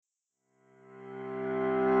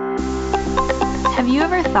you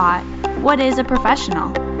ever thought, what is a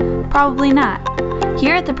professional? Probably not.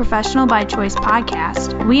 Here at the Professional by Choice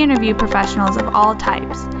podcast, we interview professionals of all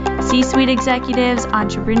types: C-suite executives,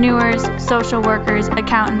 entrepreneurs, social workers,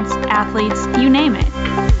 accountants, athletes, you name it.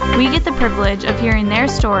 We get the privilege of hearing their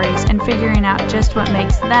stories and figuring out just what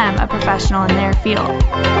makes them a professional in their field.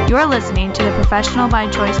 You're listening to the Professional by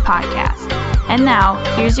Choice podcast. And now,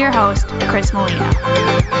 here's your host, Chris Molina.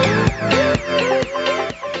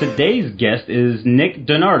 Today's guest is Nick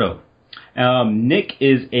Donardo. Nick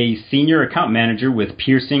is a senior account manager with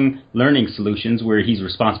Pearson Learning Solutions, where he's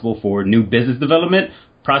responsible for new business development,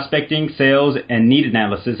 prospecting, sales, and need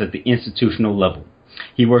analysis at the institutional level.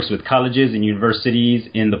 He works with colleges and universities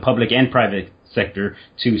in the public and private sector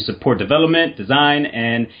to support development, design,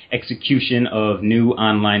 and execution of new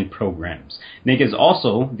online programs. Nick is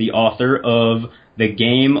also the author of The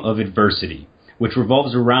Game of Adversity, which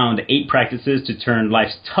revolves around 8 practices to turn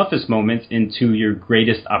life's toughest moments into your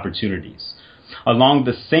greatest opportunities. Along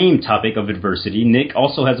the same topic of adversity, Nick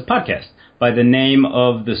also has a podcast by the name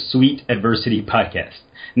of the Sweet Adversity Podcast.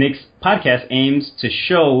 Nick's podcast aims to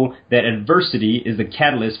show that adversity is the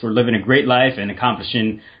catalyst for living a great life and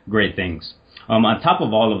accomplishing great things. On top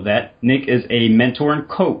of all of that, Nick is a mentor and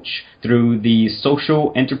coach through the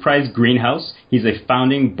Social Enterprise Greenhouse. He's a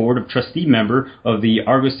founding board of trustee member of the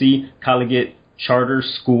Argosy Collegiate Charter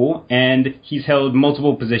School, and he's held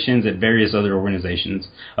multiple positions at various other organizations.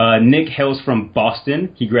 Nick hails from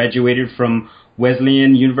Boston. He graduated from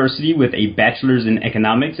Wesleyan University with a bachelor's in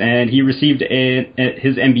economics, and he received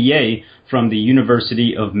his MBA from the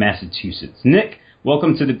University of Massachusetts. Nick,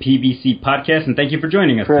 welcome to the PBC podcast, and thank you for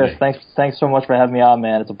joining us Chris, today. Thanks so much for having me on,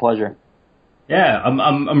 man. It's a pleasure. Yeah,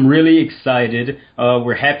 I'm really excited.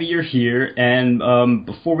 We're happy you're here, and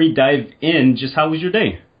before we dive in, just how was your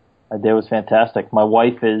day? My day was fantastic. My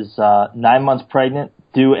wife is 9 months pregnant,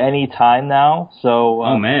 due any time now. So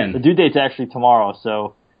oh man, the due date's actually tomorrow.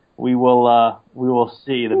 So we will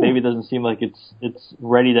see. The baby doesn't seem like it's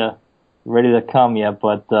ready to come yet,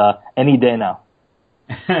 but any day now.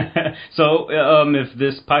 So if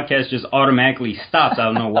this podcast just automatically stops, I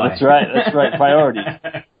don't know why. That's right. Priorities.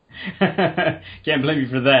 Can't blame you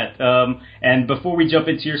for that. And before we jump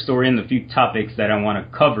into your story and the few topics that I want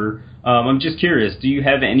to cover, I'm just curious, do you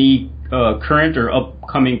have any current or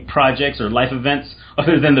upcoming projects or life events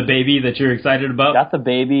other than the baby that you're excited about? Got the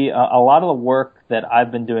baby. A lot of the work that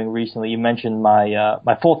I've been doing recently, you mentioned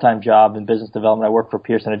my full-time job in business development. I work for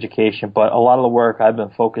Pearson Education, but a lot of the work I've been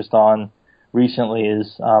focused on recently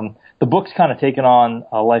is the book's kind of taken on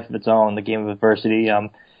a life of its own, The Game of Adversity.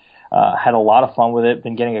 Had a lot of fun with it,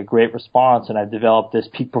 been getting a great response, and I've developed this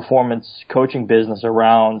peak performance coaching business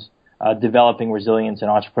around developing resilience in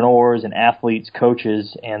entrepreneurs and athletes,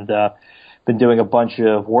 coaches, and been doing a bunch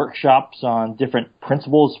of workshops on different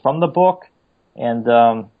principles from the book, and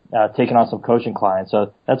taking on some coaching clients.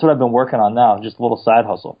 So that's what I've been working on now, just a little side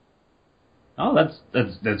hustle. Oh,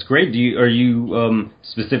 that's great. Are you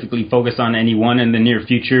specifically focused on any one in the near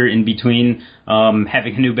future in between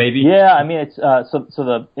having a new baby? Yeah, I mean it's so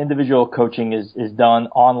the individual coaching is done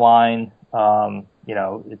online.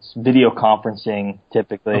 It's video conferencing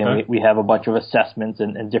typically, okay. And we have a bunch of assessments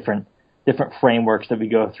and different frameworks that we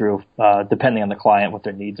go through depending on the client, what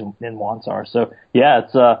their needs and wants are. So yeah,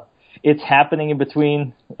 it's happening in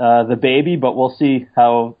between the baby, but we'll see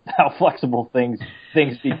how flexible things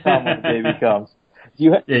become when the baby comes.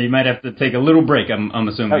 You might have to take a little break, I'm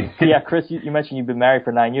assuming. Yeah, Chris, you mentioned you've been married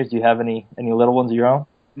for 9 years. Do you have any little ones of your own?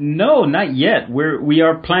 No, not yet. We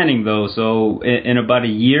are planning though. So in about a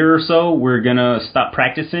year or so, we're gonna stop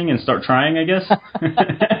practicing and start trying, I guess.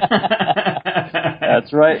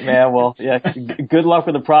 That's right, man. Well, yeah. Good luck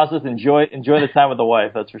with the process. Enjoy the time with the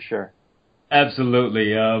wife. That's for sure.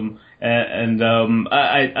 Absolutely. I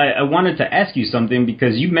wanted to ask you something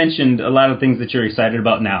because you mentioned a lot of things that you're excited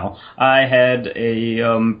about now. I had a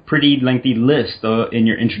pretty lengthy list in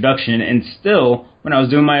your introduction, and still, when I was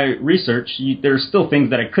doing my research, there's still things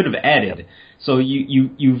that I could have added. So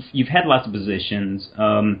you've had lots of positions.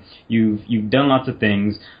 You've done lots of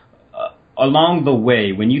things. Along the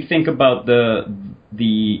way, when you think about the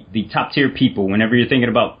top tier people, whenever you're thinking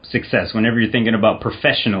about success, whenever you're thinking about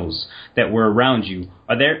professionals that were around you,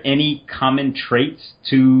 are there any common traits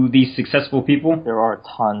to these successful people? There are a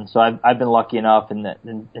ton. So I've been lucky enough, and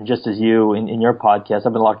just as you in your podcast,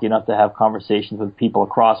 I've been lucky enough to have conversations with people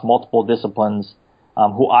across multiple disciplines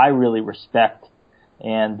who I really respect.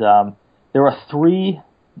 And there are three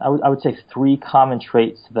common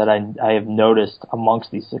traits that I have noticed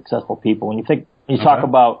amongst these successful people. When you talk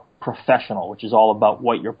about professional, which is all about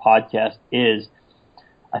what your podcast is,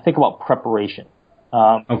 I think about preparation.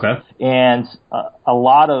 Okay. And a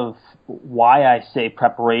lot of why I say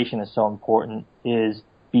preparation is so important is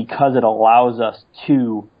because it allows us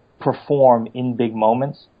to perform in big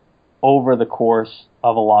moments over the course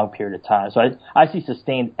of a long period of time. So I see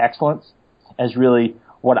sustained excellence as really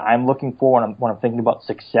what I'm looking for when I'm thinking about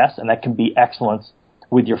success, and that can be excellence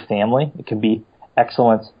with your family. It can be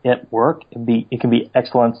excellence at work. It can be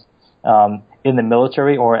excellence in the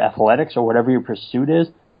military or athletics or whatever your pursuit is.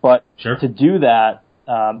 But Sure. to do that,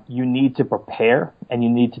 you need to prepare and you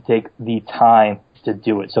need to take the time to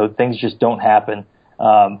do it. So things just don't happen,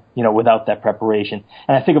 without that preparation.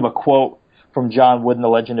 And I think of a quote from John Wooden, the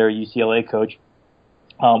legendary UCLA coach,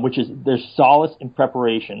 which is, "There's solace in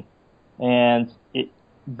preparation, and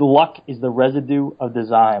the luck is the residue of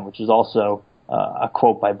design," which is also a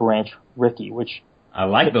quote by Branch Rickey, which I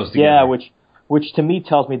like those together. Yeah, which to me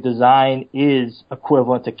tells me design is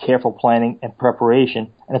equivalent to careful planning and preparation,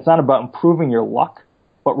 and it's not about improving your luck,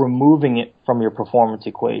 but removing it from your performance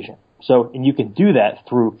equation. So, and you can do that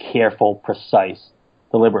through careful, precise,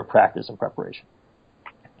 deliberate practice and preparation.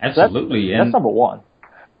 Absolutely. So that's number one.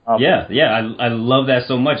 I love that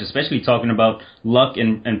so much, especially talking about luck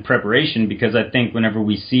and preparation, because I think whenever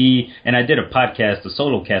we see, and I did a podcast, a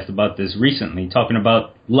solo cast about this recently, talking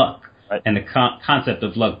about luck and the concept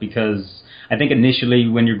of luck, because I think initially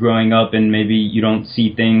when you're growing up and maybe you don't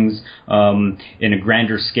see things in a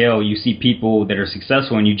grander scale, you see people that are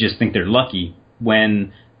successful and you just think they're lucky,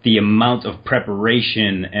 when the amount of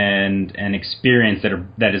preparation and experience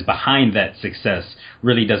that is behind that success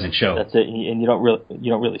really doesn't show. That's it, and you don't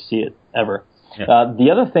really see it ever. Yeah. The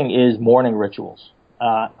other thing is morning rituals.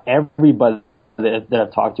 Everybody that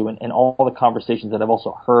I've talked to, and all the conversations that I've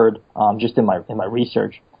also heard just in my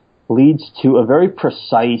research, leads to a very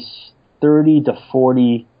precise 30 to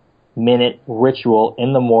 40 minute ritual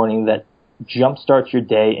in the morning that jumpstarts your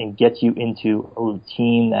day and gets you into a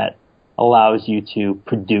routine that allows you to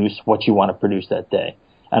produce what you want to produce that day,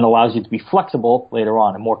 and allows you to be flexible later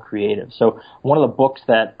on and more creative. So one of the books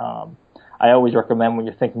that I always recommend when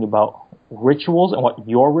you're thinking about rituals and what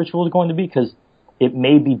your ritual is going to be, because it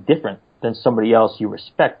may be different than somebody else you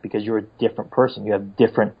respect, because you're a different person. You have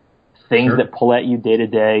different things that pull at you day to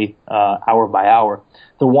day, hour by hour.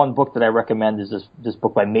 The one book that I recommend is this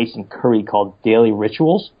book by Mason Curry called Daily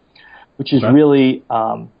Rituals, which is really,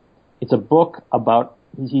 it's a book about,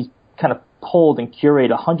 he's kind of pulled and curated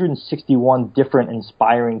 161 different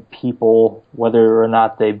inspiring people, whether or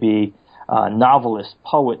not they be novelists,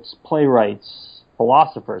 poets, playwrights,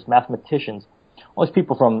 philosophers, mathematicians, all these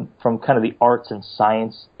people from kind of the arts and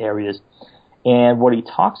science areas. And what he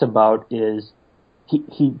talks about is he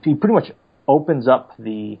pretty much opens up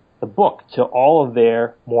the book to all of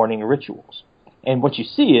their morning rituals. And what you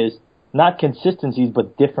see is not consistencies,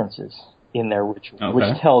 but differences in their rituals,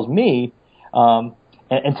 which tells me,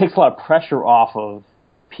 and takes a lot of pressure off of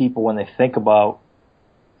people when they think about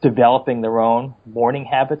developing their own morning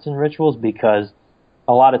habits and rituals, because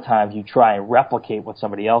a lot of times you try and replicate what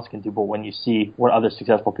somebody else can do, but when you see what other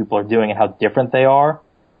successful people are doing and how different they are,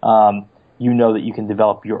 you know that you can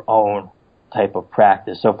develop your own type of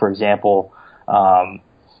practice. So, for example,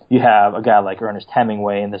 you have a guy like Ernest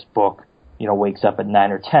Hemingway in this book, wakes up at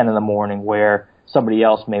 9 or 10 in the morning, where somebody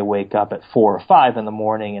else may wake up at 4 or 5 in the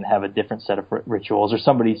morning and have a different set of rituals, or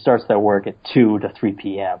somebody starts their work at 2 to 3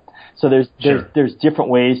 p.m. So there's different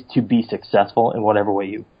ways to be successful in whatever way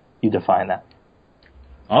you define that.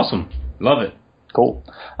 Awesome. Love it. Cool.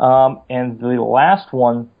 And the last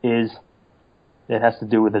one is, it has to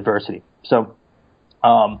do with adversity. So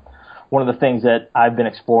one of the things that I've been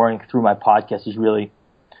exploring through my podcast is really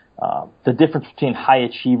the difference between high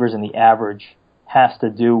achievers and the average has to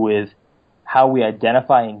do with how we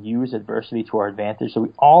identify and use adversity to our advantage. So we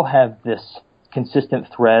all have this consistent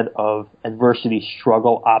thread of adversity,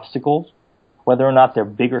 struggle, obstacles, whether or not they're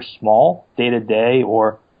big or small, day to day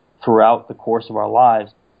or throughout the course of our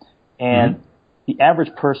lives. And the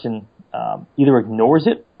average person either ignores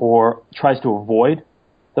it or tries to avoid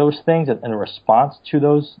those things in response to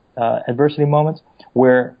those adversity moments,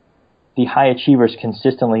 where the high achievers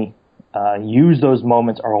consistently use those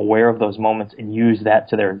moments, are aware of those moments, and use that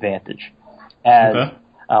to their advantage as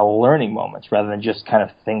learning moments rather than just kind of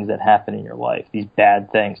things that happen in your life, these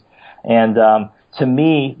bad things. And to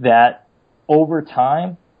me, that over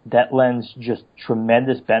time, that lends just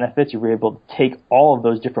tremendous benefits. You're able to take all of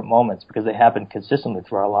those different moments, because they happen consistently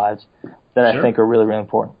through our lives, that I think are really, really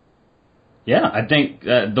important. Yeah, I think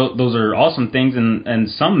those are awesome things, and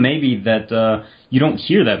some maybe that you don't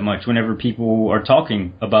hear that much whenever people are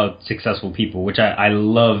talking about successful people, which I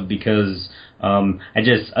love, because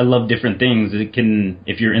I love different things. It can,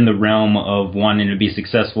 if you're in the realm of wanting to be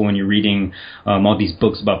successful and you're reading all these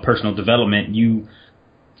books about personal development, you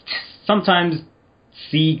sometimes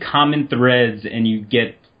see common threads and you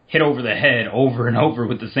get hit over the head over and over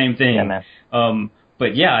with the same thing. Yeah, man.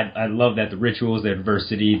 But yeah, I love that the rituals, the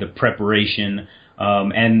adversity, the preparation,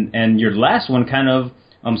 and your last one kind of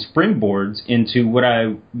springboards into what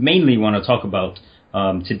I mainly want to talk about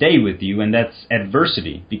today with you, and that's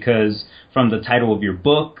adversity. Because from the title of your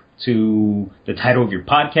book to the title of your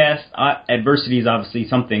podcast, adversity is obviously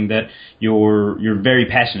something that you're very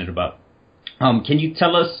passionate about. Can you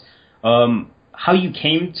tell us how you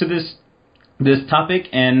came to this topic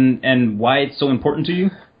and why it's so important to you?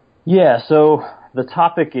 Yeah, so the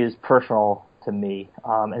topic is personal to me.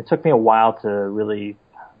 And it took me a while to really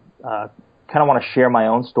kind of want to share my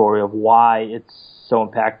own story of why it's so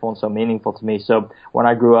impactful and so meaningful to me. So when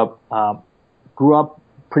I grew up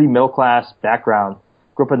pretty middle class background.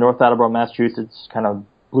 Grew up in North Attleboro, Massachusetts, kind of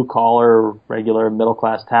blue collar, regular middle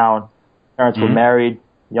class town. Parents were married,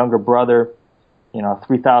 younger brother,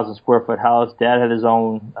 3,000 square foot house. Dad had his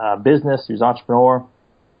own business. He was an entrepreneur.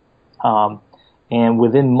 And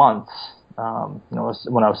within months, when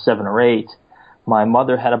I was 7 or 8, my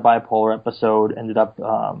mother had a bipolar episode, ended up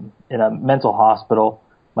in a mental hospital.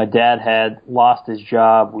 My dad had lost his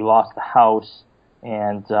job. We lost the house,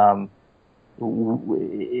 and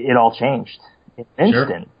it all changed in an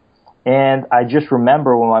instant. And I just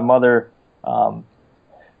remember when my mother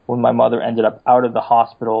ended up out of the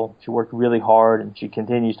hospital, she worked really hard, and she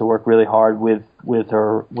continues to work really hard with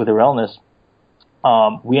her illness.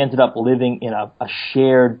 We ended up living in a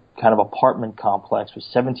shared kind of apartment complex with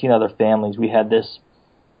 17 other families. We had this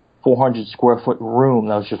 400 square foot room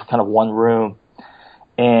that was just kind of one room.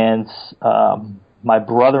 And my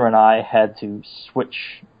brother and I had to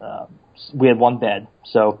switch. We had one bed,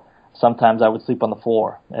 so sometimes I would sleep on the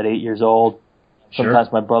floor at 8 years old.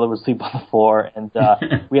 Sometimes my brother would sleep on the floor, and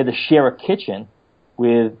we had to share a kitchen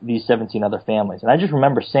with these 17 other families. And I just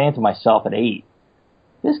remember saying to myself at 8,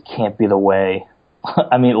 this can't be the way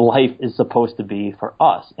life is supposed to be for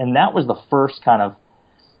us. And that was the first kind of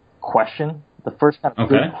question, the first kind of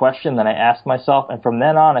good question that I asked myself. And from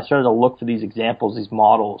then on, I started to look for these examples, these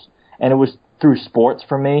models. And it was through sports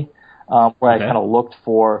for me, where I kind of looked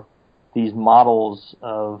for these models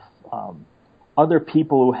of other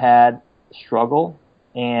people who had struggle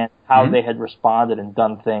and how they had responded and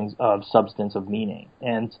done things of substance, of meaning.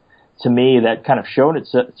 And to me, that kind of showed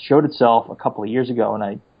itself a couple of years ago,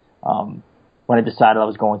 and when I decided I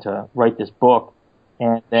was going to write this book.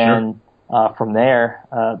 And then from there,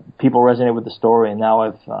 people resonated with the story, and now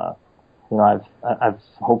I've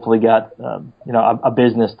hopefully got a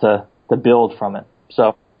business to build from it.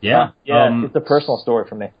 So it's a personal story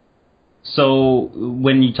for me. So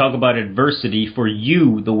when you talk about adversity, for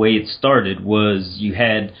you, the way it started was you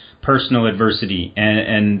had personal adversity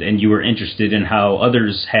and you were interested in how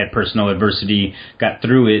others had personal adversity, got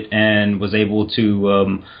through it, and was able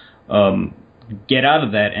to get out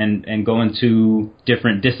of that and go into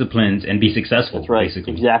different disciplines and be successful. That's right.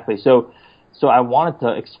 Basically. Exactly. So I wanted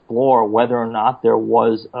to explore whether or not there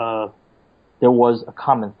was a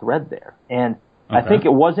common thread there. And I think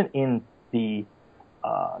it wasn't in the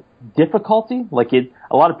difficulty.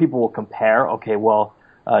 A lot of people will compare,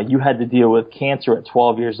 you had to deal with cancer at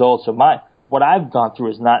 12 years old, so what I've gone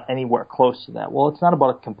through is not anywhere close to that. Well, it's not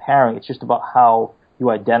about comparing, it's just about how you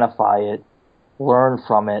identify it, learn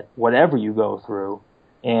from it, whatever you go through,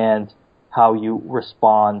 and how you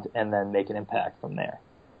respond and then make an impact from there.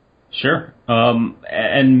 Sure.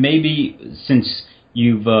 And maybe since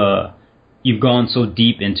you've gone so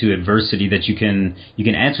deep into adversity that you can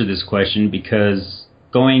answer this question, because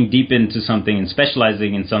going deep into something and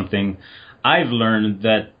specializing in something, I've learned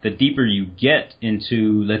that the deeper you get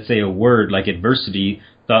into, let's say, a word like adversity,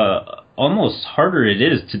 the almost harder it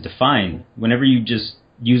is to define. Whenever you just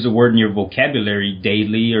use a word in your vocabulary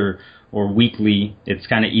daily or weekly, it's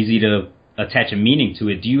kind of easy to attach a meaning to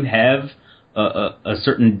it. Do you have a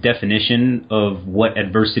certain definition of what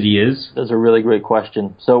adversity is? That's a really great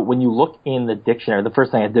question. So when you look in the dictionary, the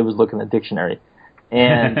first thing I did was look in the dictionary.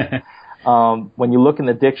 And when you look in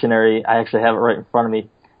the dictionary, I actually have it right in front of me,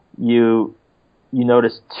 you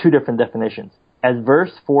notice two different definitions.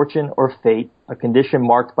 Adverse fortune or fate, a condition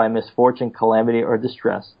marked by misfortune, calamity, or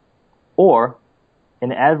distress. Or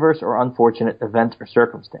an adverse or unfortunate event or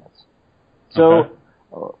circumstance. So,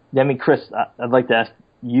 Chris, I'd like to ask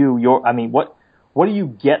you, what do you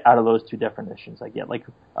get out of those two definitions?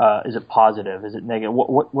 Is it positive? Is it negative?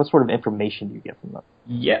 What sort of information do you get from them?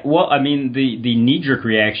 Yeah, well, the knee-jerk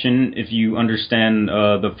reaction, if you understand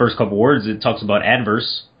the first couple words, it talks about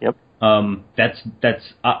adverse. Yep. that's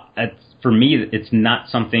for me, it's not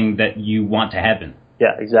something that you want to happen.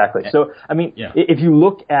 Yeah, exactly. So, I mean, if you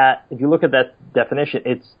look at that definition,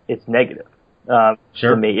 it's negative. Sure.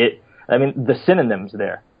 For me, the synonyms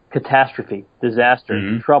there: catastrophe,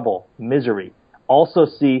 disaster, trouble, misery. Also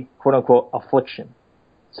see quote unquote affliction.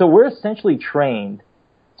 So we're essentially trained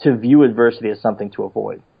to view adversity as something to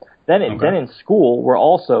avoid. Then in school, we're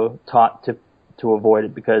also taught to avoid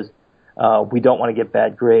it because we don't want to get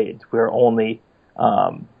bad grades. We're only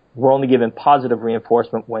given positive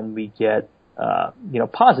reinforcement when we get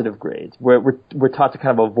positive grades. We're taught to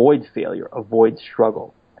kind of avoid failure, avoid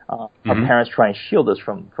struggle. Our parents try and shield us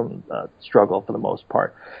from struggle for the most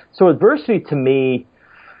part. So adversity to me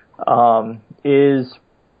is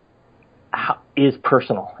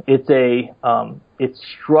personal. It's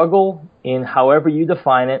struggle in however you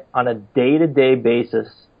define it on a day-to-day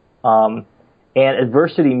basis, and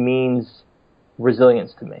adversity means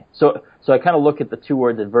resilience to me. So I kind of look at the two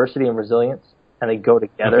words adversity and resilience, and they go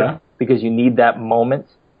together because you need that moment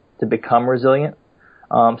to become resilient.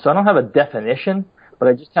 So I don't have a definition, but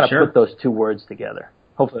I just kind of put those two words together.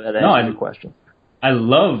 Hopefully that answers your question. I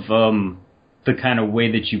love the kind of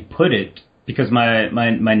way that you put it, because my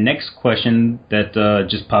next question that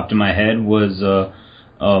just popped in my head was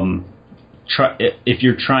if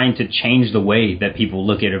you're trying to change the way that people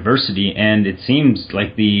look at adversity, and it seems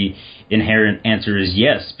like the inherent answer is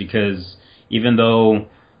yes, because even though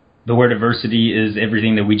the word adversity is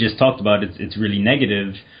everything that we just talked about, it's really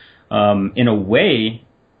negative. In a way,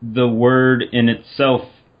 the word in itself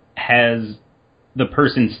has the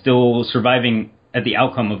person still surviving at the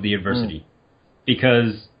outcome of the adversity.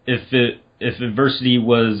 Because if adversity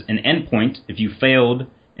was an endpoint, if you failed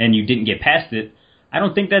and you didn't get past it, I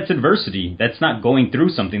don't think that's adversity. That's not going through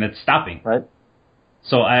something. That's stopping. Right.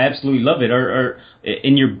 So I absolutely love it. Or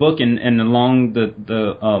in your book and along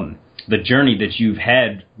the journey that you've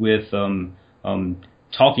had with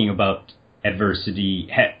talking about adversity,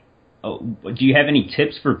 do you have any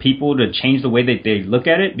tips for people to change the way that they look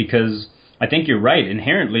at it? Because I think you're right.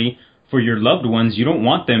 Inherently, for your loved ones, you don't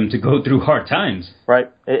want them to go through hard times. Right.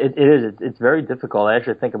 It is. It's very difficult. I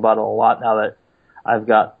actually think about it a lot now that I've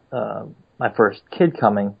got my first kid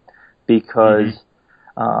coming, because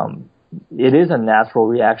it is a natural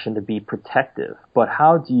reaction to be protective. But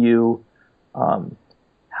how do you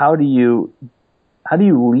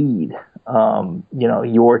lead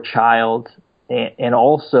your child and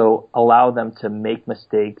also allow them to make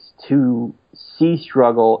mistakes, to see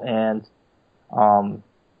struggle and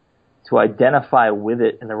to identify with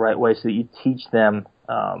it in the right way, so that you teach them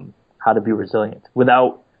how to be resilient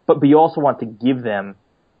but you also want to give them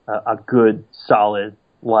a good, solid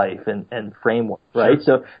life and framework, right?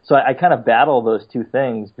 Sure. So I kind of battle those two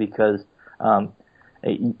things, because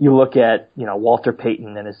you look at Walter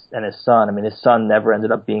Payton and his son. I mean, his son never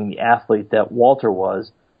ended up being the athlete that Walter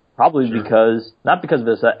was, probably not because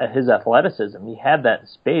of his athleticism. He had that in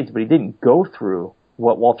spades, but he didn't go through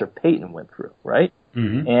what Walter Payton went through, right?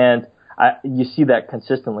 And you see that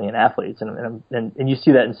consistently in athletes, and you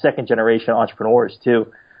see that in second generation entrepreneurs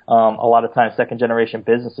too. A lot of times, second generation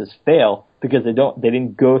businesses fail because they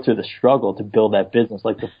didn't go through the struggle to build that business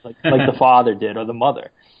like the father did or the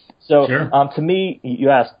mother. So to me, you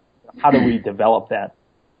asked, how do we develop that?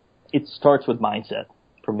 It starts with mindset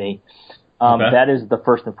for me. That is the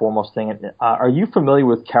first and foremost thing. Are you familiar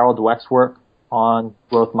with Carol Dweck's work on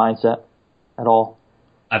growth mindset at all?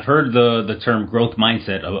 I've heard the term growth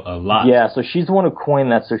mindset a lot. Yeah, so she's the one who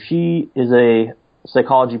coined that. So she is a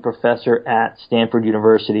psychology professor at Stanford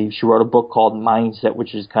University. She wrote a book called Mindset,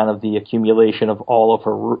 which is kind of the accumulation of all of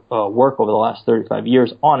her work over the last 35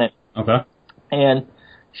 years on it. Okay. And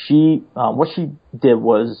she, what she did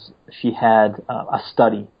was she had a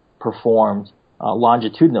study performed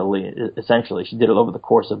longitudinally, essentially. She did it over the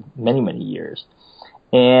course of many, many years.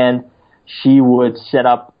 And she would set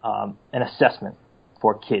up an assessment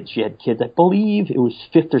for kids. She had kids, I believe it was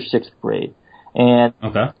 5th or 6th grade. And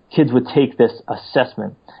kids would take this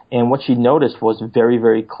assessment. And what she noticed was very,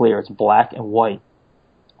 very clear. It's black and white.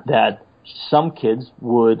 That some kids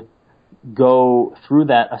would go through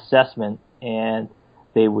that assessment and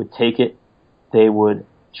they would take it. They would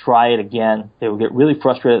try it again. They would get really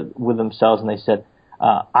frustrated with themselves, and they said,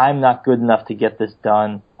 I'm not good enough to get this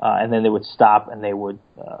done. And then they would stop, and they would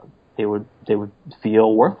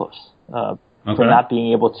feel worthless for not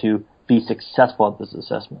being able to be successful at this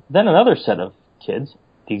assessment. Then another set of kids,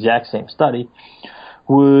 the exact same study,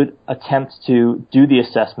 would attempt to do the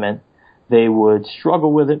assessment. They would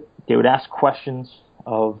struggle with it. They would ask questions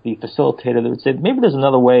of the facilitator. They would say, maybe there's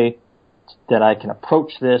another way that I can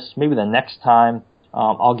approach this. Maybe the next time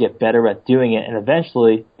I'll get better at doing it. And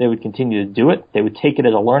eventually they would continue to do it. They would take it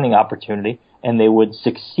as a learning opportunity, and they would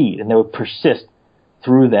succeed, and they would persist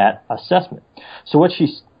through that assessment. So what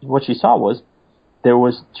she saw was there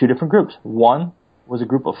was two different groups. One was a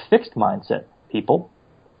group of fixed mindset people.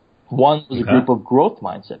 One was a group of growth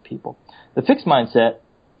mindset people. The fixed mindset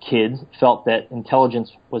kids felt that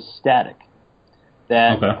intelligence was static,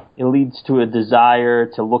 that it leads to a desire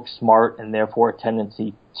to look smart and therefore a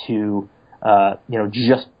tendency to,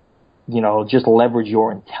 just leverage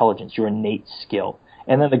your intelligence, your innate skill.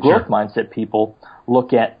 And then the growth mindset people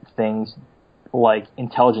look at things like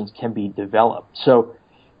intelligence can be developed. So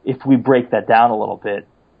if we break that down a little bit,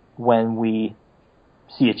 when we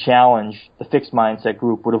see a challenge, the fixed mindset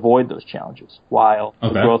group would avoid those challenges, while the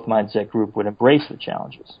growth mindset group would embrace the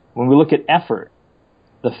challenges. When we look at effort,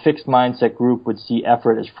 the fixed mindset group would see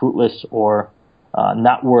effort as fruitless or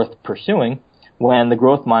not worth pursuing, when the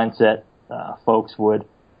growth mindset folks would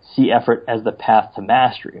see effort as the path to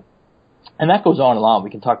mastery. And that goes on and on. We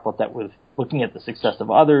can talk about that with looking at the success of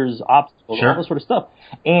others, obstacles, all this sort of stuff.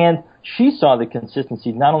 And she saw the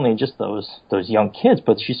consistency not only in just those young kids,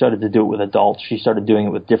 but she started to do it with adults. She started doing it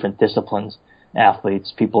with different disciplines,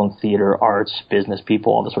 athletes, people in theater, arts, business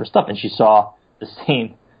people, all this sort of stuff. And she saw the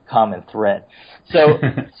same common thread. So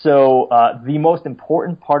the most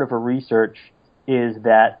important part of her research is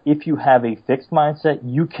that if you have a fixed mindset,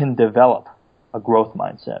 you can develop a growth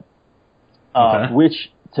mindset,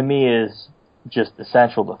 which to me is just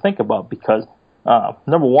essential to think about, because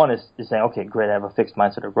number one is saying, okay, great, I have a fixed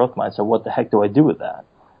mindset or growth mindset. What the heck do I do with that?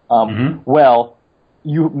 Well,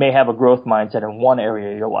 you may have a growth mindset in one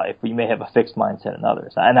area of your life, but you may have a fixed mindset in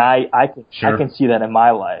others. And I can see that in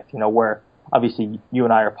my life, where obviously you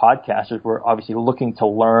and I are podcasters. We're obviously looking to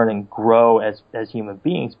learn and grow as human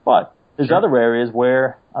beings, but there's other areas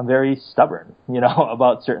where I'm very stubborn,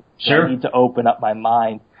 about certain things. I need to open up my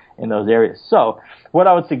mind in those areas. So what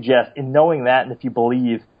I would suggest in knowing that, and if you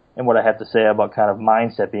believe in what I have to say about kind of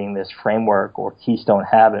mindset being this framework or keystone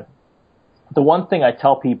habit, the one thing I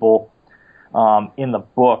tell people in the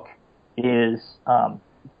book is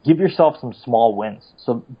give yourself some small wins.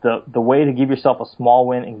 So the way to give yourself a small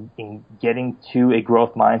win in getting to a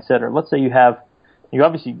growth mindset, or let's say you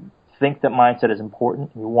obviously think that mindset is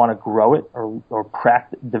important and you want to grow it or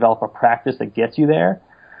develop a practice that gets you there,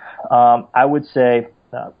 I would say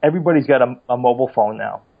everybody's got a mobile phone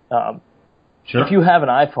now. If you have an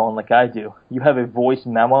iPhone like I do, you have a voice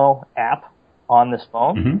memo app on this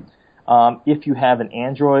phone. If you have an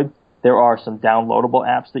Android, there are some downloadable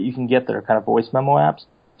apps that you can get that are kind of voice memo apps.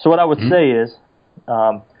 So what I would say is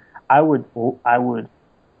I would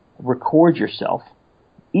record yourself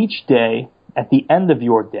each day at the end of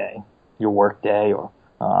your day, your work day, or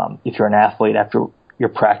if you're an athlete after your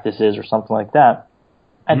practices or something like that,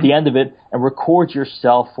 at the end of it, and record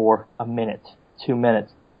yourself for a minute, 2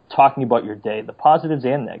 minutes, talking about your day, the positives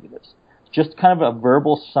and negatives, just kind of a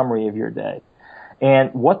verbal summary of your day.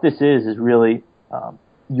 And what this is really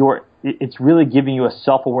it's really giving you a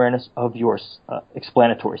self-awareness of your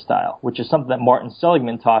explanatory style, which is something that Martin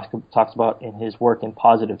Seligman talks about in his work in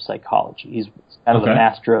positive psychology. He's kind of the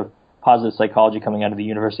master of positive psychology coming out of the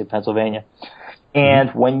University of Pennsylvania.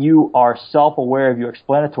 And when you are self-aware of your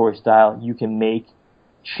explanatory style, you can make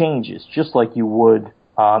changes just like you would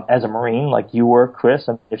as a Marine, like you were, Chris.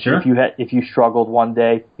 If you struggled one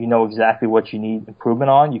day, you know exactly what you need improvement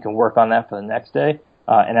on. You can work on that for the next day.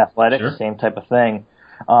 In athletics, same type of thing.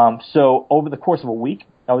 So over the course of a week,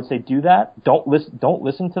 I would say do that. Don't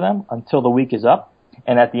listen to them until the week is up,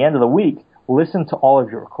 and at the end of the week, listen to all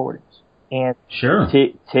of your recordings and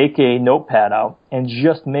take a notepad out and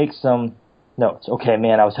just make some notes. Okay,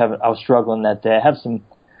 man, I was struggling that day. I have some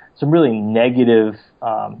really negative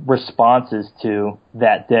responses to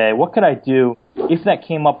that day. What could I do if that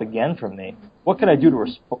came up again for me? What could I do to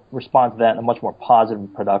respond to that in a much more positive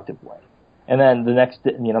and productive way? And then the next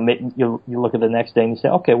day, you look at the next day and you say,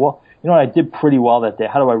 okay, well, I did pretty well that day.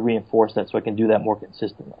 How do I reinforce that so I can do that more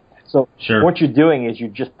consistently? So what you're doing is you're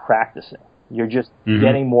just practicing. You're just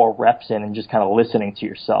getting more reps in and just kind of listening to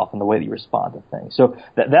yourself and the way that you respond to things. So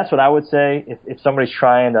that's what I would say. If somebody's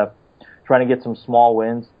trying to get some small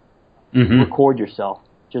wins, record yourself.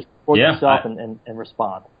 Just record yourself and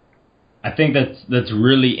respond. I think that's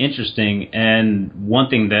really interesting. And one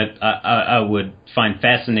thing that I would find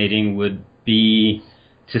fascinating would be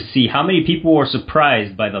to see how many people are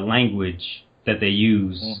surprised by the language that they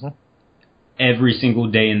use every single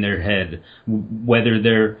day in their head, whether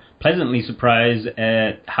they're pleasantly surprised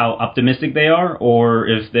at how optimistic they are or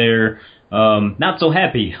if they're not so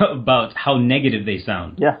happy about how negative they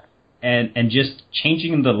sound. Yeah. And just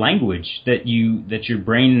changing the language that your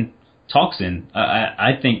brain talks in,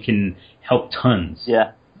 I think can help tons.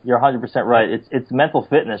 Yeah, you're 100% right. It's mental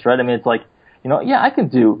fitness, right? I mean, it's like, I can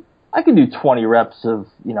do 20 reps of,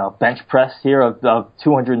 bench press here of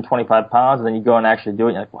 225 pounds, and then you go and actually do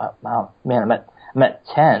it, and you're like, wow, man, I'm at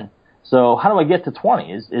 10. So how do I get to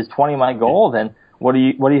 20? Is 20 my goal? Then what do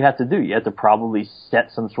you have to do? You have to probably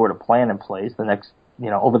set some sort of plan in place the next,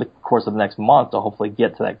 over the course of the next month to hopefully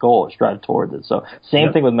get to that goal or strive towards it. So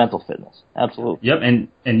same thing with mental fitness. Absolutely. Yep.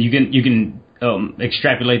 And you can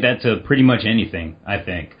extrapolate that to pretty much anything, I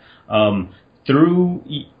think. Through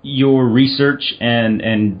your research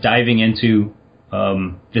and diving into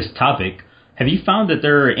this topic, have you found that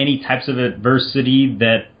there are any types of adversity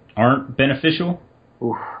that aren't beneficial?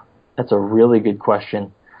 Oof, that's a really good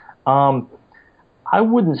question. I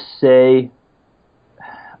wouldn't say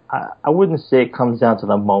it comes down to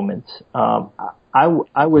the moment. I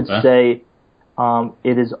would say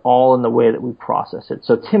it is all in the way that we process it.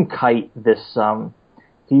 So Tim Kite,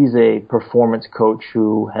 he's a performance coach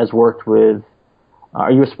who has worked with. Are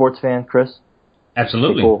you a sports fan, Chris?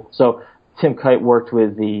 Absolutely. Okay, cool. So Tim Kite worked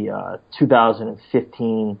with the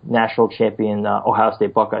 2015 national champion Ohio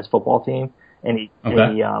State Buckeyes football team, and he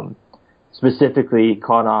specifically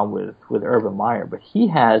caught on with Urban Meyer. But he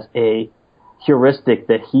has a heuristic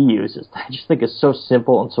that he uses. I just think it's so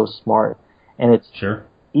simple and so smart, and it's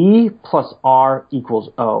E plus R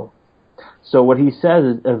equals O. So what he says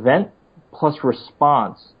is event plus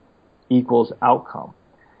response equals outcome.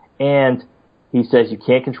 And he says you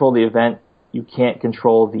can't control the event, you can't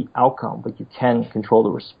control the outcome, but you can control the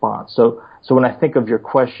response. So when I think of your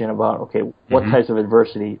question about, okay, what types of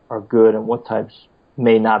adversity are good and what types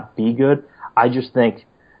may not be good, I just think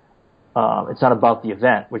it's not about the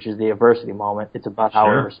event, which is the adversity moment. It's about how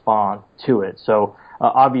we respond to it. So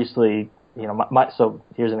obviously, so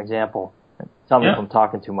here's an example. Tell me if I'm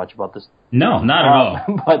talking too much about this. No, not at all.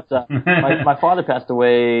 But my father passed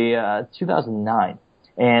away 2009.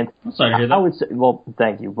 And I'm sorry to hear that. I would say, well,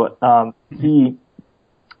 thank you, but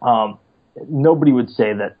nobody would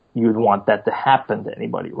say that you would want that to happen to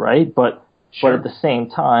anybody, right? But at the same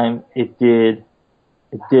time, it did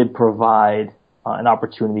provide an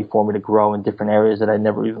opportunity for me to grow in different areas that I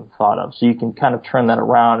never even thought of. So you can kind of turn that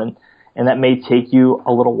around, and that may take you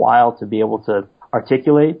a little while to be able to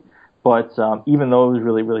articulate, but even those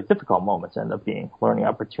really, really difficult moments end up being learning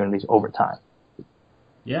opportunities over time.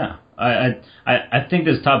 Yeah, I think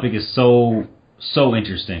this topic is so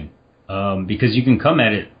interesting because you can come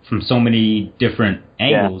at it from so many different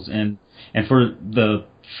angles, and for the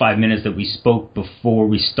 5 minutes that we spoke before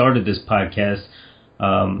we started this podcast,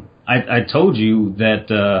 I told you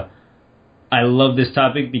that I love this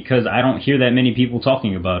topic because I don't hear that many people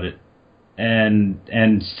talking about it, and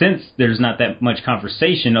since there's not that much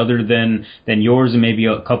conversation other than yours and maybe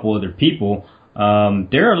a couple other people,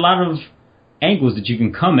 there are a lot of angles that you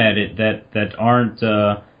can come at it that aren't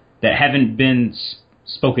that haven't been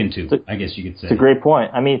spoken to. I guess you could say. It's a great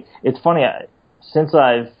point. I mean, it's funny since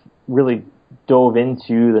I've really dove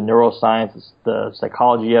into the neuroscience, the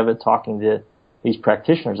psychology of it, talking to these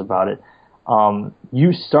practitioners about it.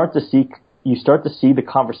 You start to see the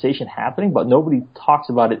conversation happening, but nobody talks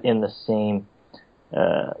about it in the same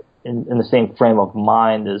in the same frame of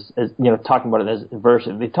mind as talking about it as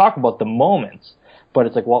adversity. They talk about the moments. But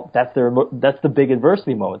it's like, well, that's the big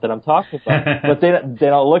adversity moment that I'm talking about. But they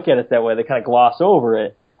don't look at it that way. They kind of gloss over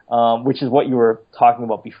it, which is what you were talking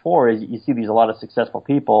about before. Is you see a lot of successful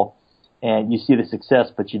people, and you see the success,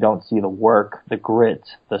 but you don't see the work, the grit,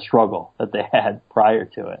 the struggle that they had prior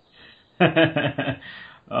to it.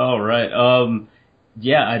 All right.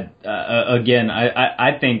 Again,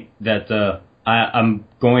 I think that I'm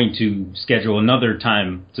going to schedule another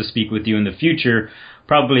time to speak with you in the future.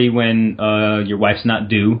 Probably when your wife's not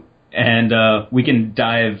due, and we can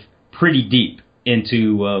dive pretty deep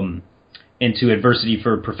into adversity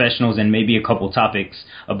for professionals and maybe a couple topics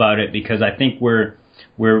about it, because I think we're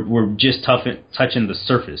just touching the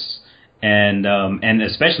surface, and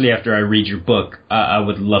especially after I read your book, I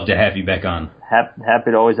would love to have you back on.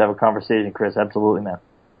 Happy to always have a conversation, Chris. Absolutely, man.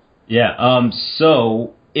 Yeah.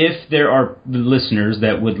 So if there are listeners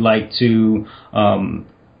that would like to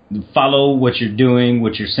follow what you're doing,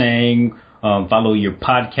 what you're saying, follow your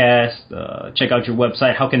podcast, check out your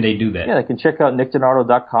website, how can they do that? Yeah, they can check out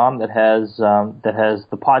nickdonardo.com that has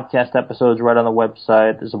the podcast episodes right on the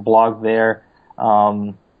website. There's a blog there.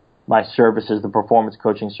 My services, the performance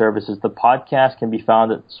coaching services. The podcast can be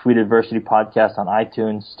found at Sweet Adversity Podcast on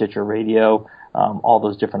iTunes, Stitcher Radio, all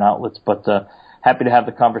those different outlets. But happy to have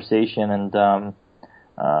the conversation, and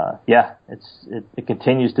it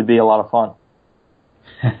continues to be a lot of fun.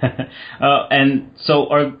 And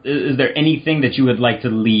so is there anything that you would like to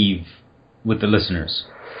leave with the listeners?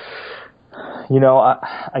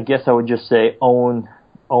 I guess I would just say own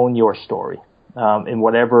your story, in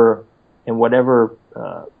whatever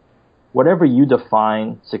you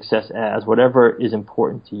define success as, whatever is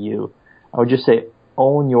important to you. I would just say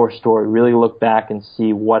own your story. Really look back and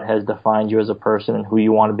see what has defined you as a person and who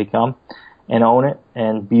you want to become, and own it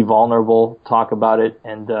and be vulnerable. Talk about it,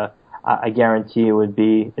 and I guarantee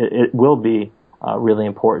it will be really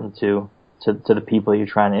important to the people you're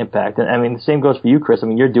trying to impact. And I mean, the same goes for you, Chris. I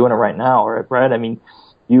mean, you're doing it right now, right? I mean,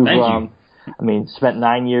 you've spent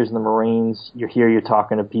 9 years in the Marines. You're here. You're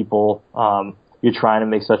talking to people. You're trying to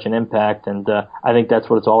make such an impact, and I think that's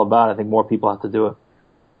what it's all about. I think more people have to do it.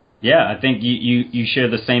 Yeah, I think you share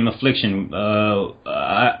the same affliction.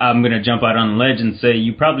 I'm going to jump out on the ledge and say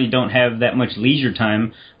you probably don't have that much leisure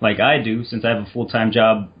time like I do, since I have a full-time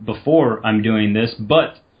job before I'm doing this,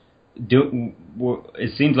 but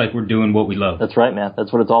it seems like we're doing what we love. That's right, man.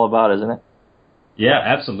 That's what it's all about, isn't it? Yeah,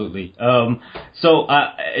 absolutely. So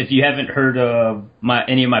if you haven't heard of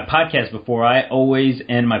any of my podcasts before, I always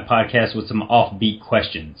end my podcast with some offbeat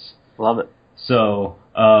questions. Love it. So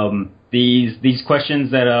these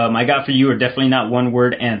questions that I got for you are definitely not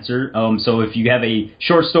one-word answer. So if you have a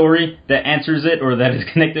short story that answers it or that is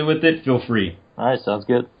connected with it, feel free. All right, sounds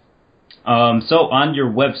good. So on your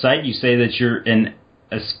website, you say that you're an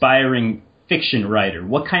aspiring fiction writer.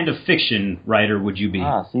 What kind of fiction writer would you be?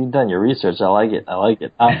 So you've done your research. I like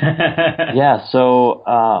it. Yeah, so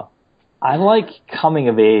I like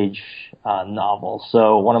coming-of-age novels.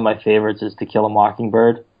 So one of my favorites is To Kill a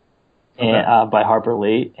Mockingbird by Harper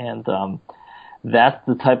Lee. And that's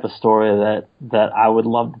the type of story that I would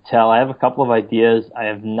love to tell. I have a couple of ideas. I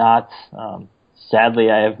have not,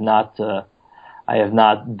 sadly, I have not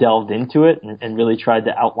delved into it and really tried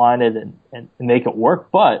to outline it and make it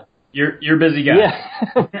work, but You're a busy guy.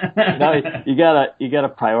 Yeah. You gotta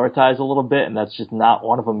prioritize a little bit, and that's just not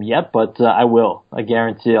one of them yet, but I will. I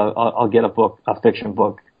guarantee I'll get a fiction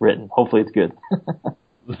book written. Hopefully it's good.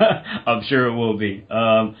 I'm sure it will be.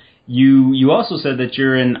 You also said that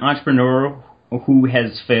you're an entrepreneur who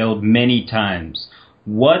has failed many times.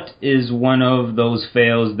 What is one of those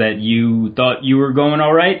fails that you thought you were going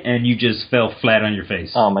all right and you just fell flat on your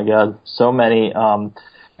face? Oh my God, so many.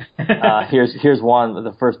 Here's one.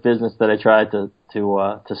 The first business that I tried to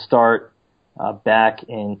start back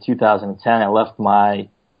in 2010. I left my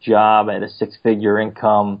job. I had a 6-figure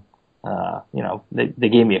income. They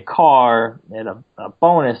gave me a car and a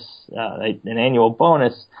bonus, an annual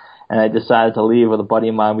bonus, and I decided to leave with a buddy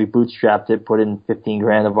of mine. We bootstrapped it, put in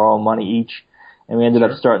 $15,000 of our own money each, and we ended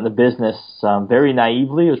up starting the business very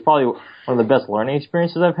naively. It was probably one of the best learning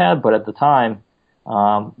experiences I've had, but at the time,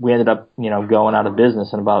 we ended up, going out of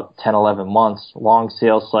business in about 10, 11 months. Long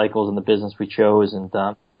sales cycles in the business we chose, and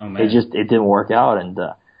it didn't work out. And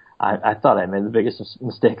I thought I made the biggest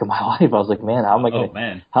mistake of my life. I was like, man, how am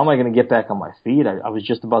I going to get back on my feet? I was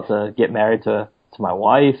just about to get married to my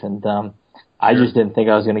wife, and I just didn't think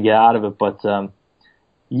I was going to get out of it. But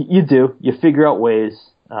you do. You figure out ways.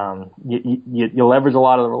 You leverage a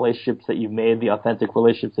lot of the relationships that you've made, the authentic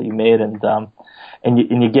relationships that you made, and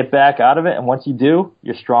you get back out of it. And once you do,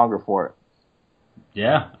 you're stronger for it.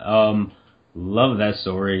 Yeah, love that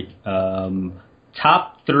story.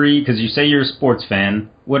 Top 3, because you say you're a sports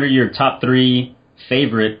fan. What are your top 3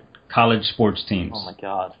 favorite college sports teams? Oh my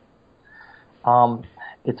God.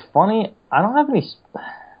 It's funny. I don't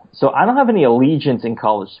have any allegiance in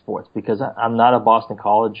college sports because I'm not a Boston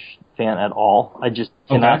College fan at all. I just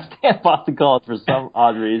cannot stand Boston College for some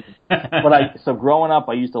odd reason. So growing up,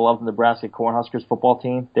 I used to love the Nebraska Cornhuskers football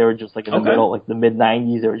team. They were just like in the middle, like the mid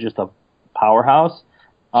 '90s. They were just a powerhouse.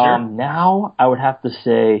 Now I would have to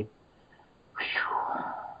say,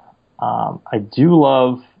 I do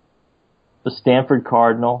love the Stanford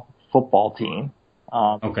Cardinal football team.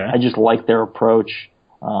 I just like their approach.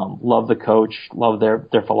 Love the coach, love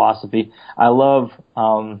their philosophy. I love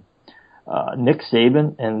Nick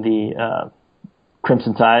Saban and the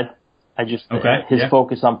Crimson Tide. His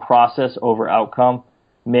focus on process over outcome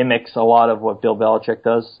mimics a lot of what Bill Belichick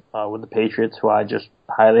does with the Patriots, who I just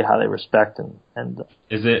highly, highly respect. And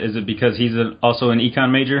is it because he's also an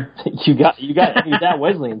econ major? you got he's at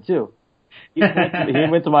Wesleyan too. He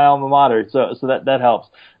went to my alma mater, so that helps.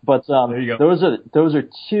 But there you go. Those are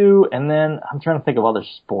 2, and then I'm trying to think of other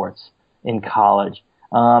sports in college.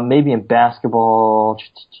 Maybe in basketball.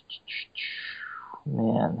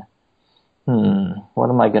 Man, what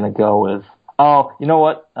am I going to go with? Oh, you know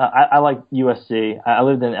what? I like USC. I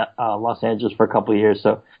lived in Los Angeles for a couple of years,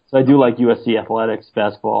 so I do like USC athletics,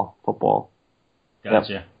 basketball, football.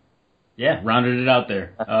 Gotcha. Yep. Yeah, rounded it out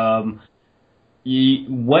there.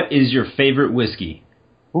 What is your favorite whiskey?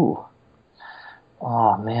 Ooh.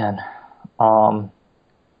 Oh man.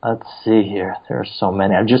 Let's see here. There are so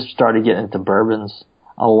many. I've just started getting into bourbons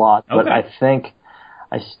a lot, but I think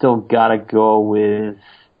I still gotta go with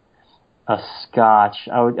a Scotch.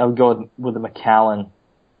 I would go with a Macallan.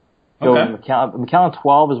 Macallan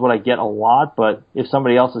 12 is what I get a lot, but if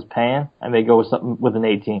somebody else is paying, I may go with something with an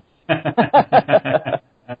 18.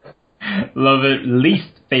 Love it.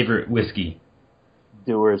 Least favorite whiskey?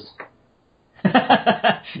 Dewar's.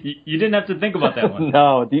 You didn't have to think about that one.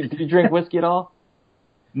 No. Do you drink whiskey at all?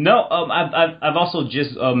 No. I've also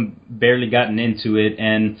just barely gotten into it,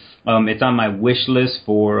 and it's on my wish list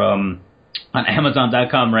for on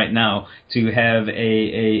Amazon.com right now to have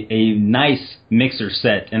a nice mixer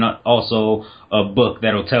set and also a book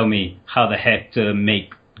that'll tell me how the heck to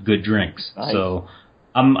make good drinks. Nice. So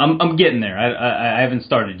I'm getting there. I haven't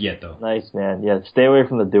started yet though. Nice, man. Yeah, stay away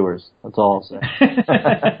from the doers. That's all I'll say.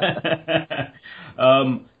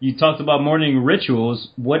 You talked about morning rituals.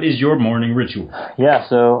 What is your morning ritual? Yeah,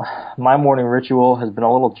 so my morning ritual has been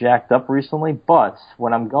a little jacked up recently, but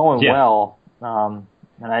when I'm going well,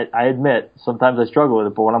 and I admit sometimes I struggle with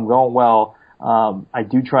it, but when I'm going well, I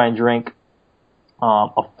do try and drink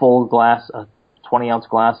a full glass, a 20-ounce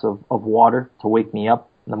glass of water to wake me up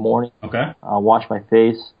in the morning. Okay. Wash my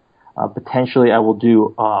face. Potentially, I will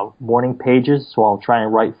do morning pages, so I'll try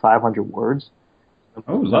and write 500 words in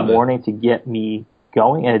the morning to get me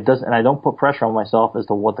going. And I don't put pressure on myself as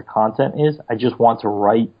to what the content is. I just want to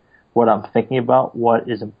write what I'm thinking about, what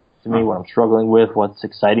is important to me, what I'm struggling with, what's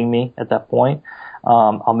exciting me at that point.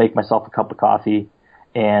 I'll make myself a cup of coffee,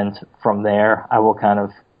 and from there, I will kind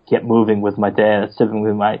of get moving with my day. That's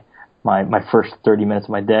typically my first 30 minutes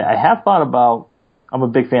of my day. I have thought about, I'm a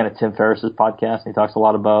big fan of Tim Ferriss's podcast, and he talks a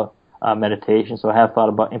lot about meditation, so I have thought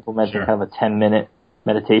about implementing kind of a 10-minute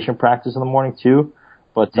meditation practice in the morning too,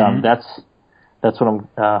 but that's what I'm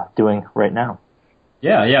doing right now.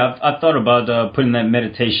 Yeah, I've thought about putting that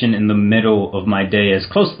meditation in the middle of my day, as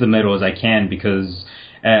close to the middle as I can, because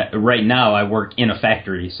right now I work in a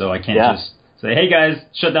factory, so I can't just say, hey guys,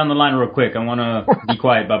 shut down the line real quick, I want to be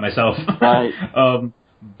quiet by myself. Right.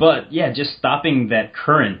 But yeah, just stopping that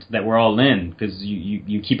current that we're all in, because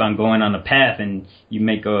you keep on going on a path, and you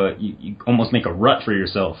almost make a rut for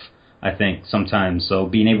yourself, I think, sometimes. So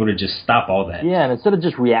being able to just stop all that. Yeah, and instead of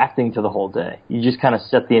just reacting to the whole day, you just kind of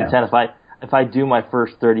set the intent. If I do my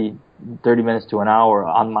first 30 minutes to an hour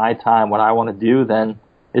on my time, what I want to do, then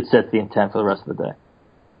it sets the intent for the rest of the day.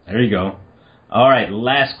 There you go. All right,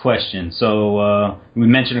 last question. So we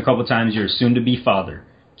mentioned a couple times you're a soon-to-be father.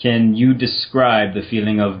 Can you describe the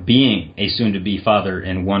feeling of being a soon-to-be father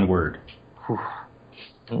in one word?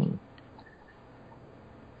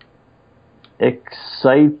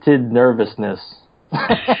 Excited nervousness.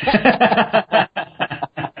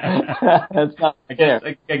 That's not fair.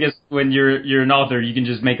 I guess when you're an author, you can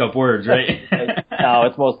just make up words, right? No,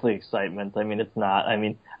 it's mostly excitement. I mean, it's not. I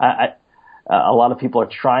mean, a lot of people are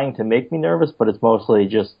trying to make me nervous, but it's mostly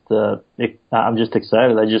just I'm just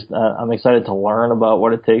excited. I'm excited to learn about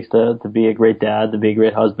what it takes to be a great dad, to be a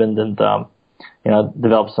great husband, and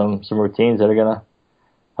develop some routines that are gonna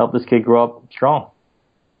help this kid grow up strong.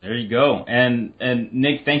 There you go. And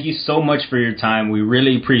Nick, thank you so much for your time. We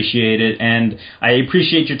really appreciate it, and I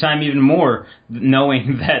appreciate your time even more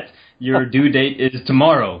knowing that your due date is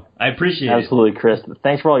tomorrow. I appreciate it. Absolutely, Chris.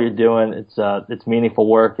 Thanks for all you're doing. It's meaningful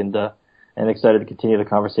work, and excited to continue the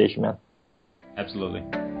conversation, man. Absolutely.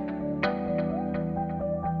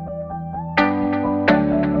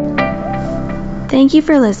 Thank you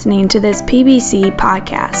for listening to this PBC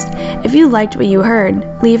podcast. If you liked what you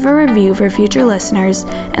heard, leave a review for future listeners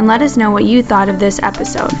and let us know what you thought of this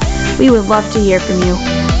episode. We would love to hear from you.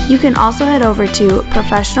 You can also head over to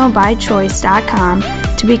professionalbychoice.com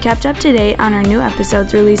to be kept up to date on our new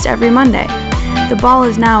episodes released every Monday. The ball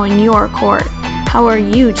is now in your court. How are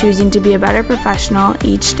you choosing to be a better professional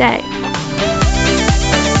each day?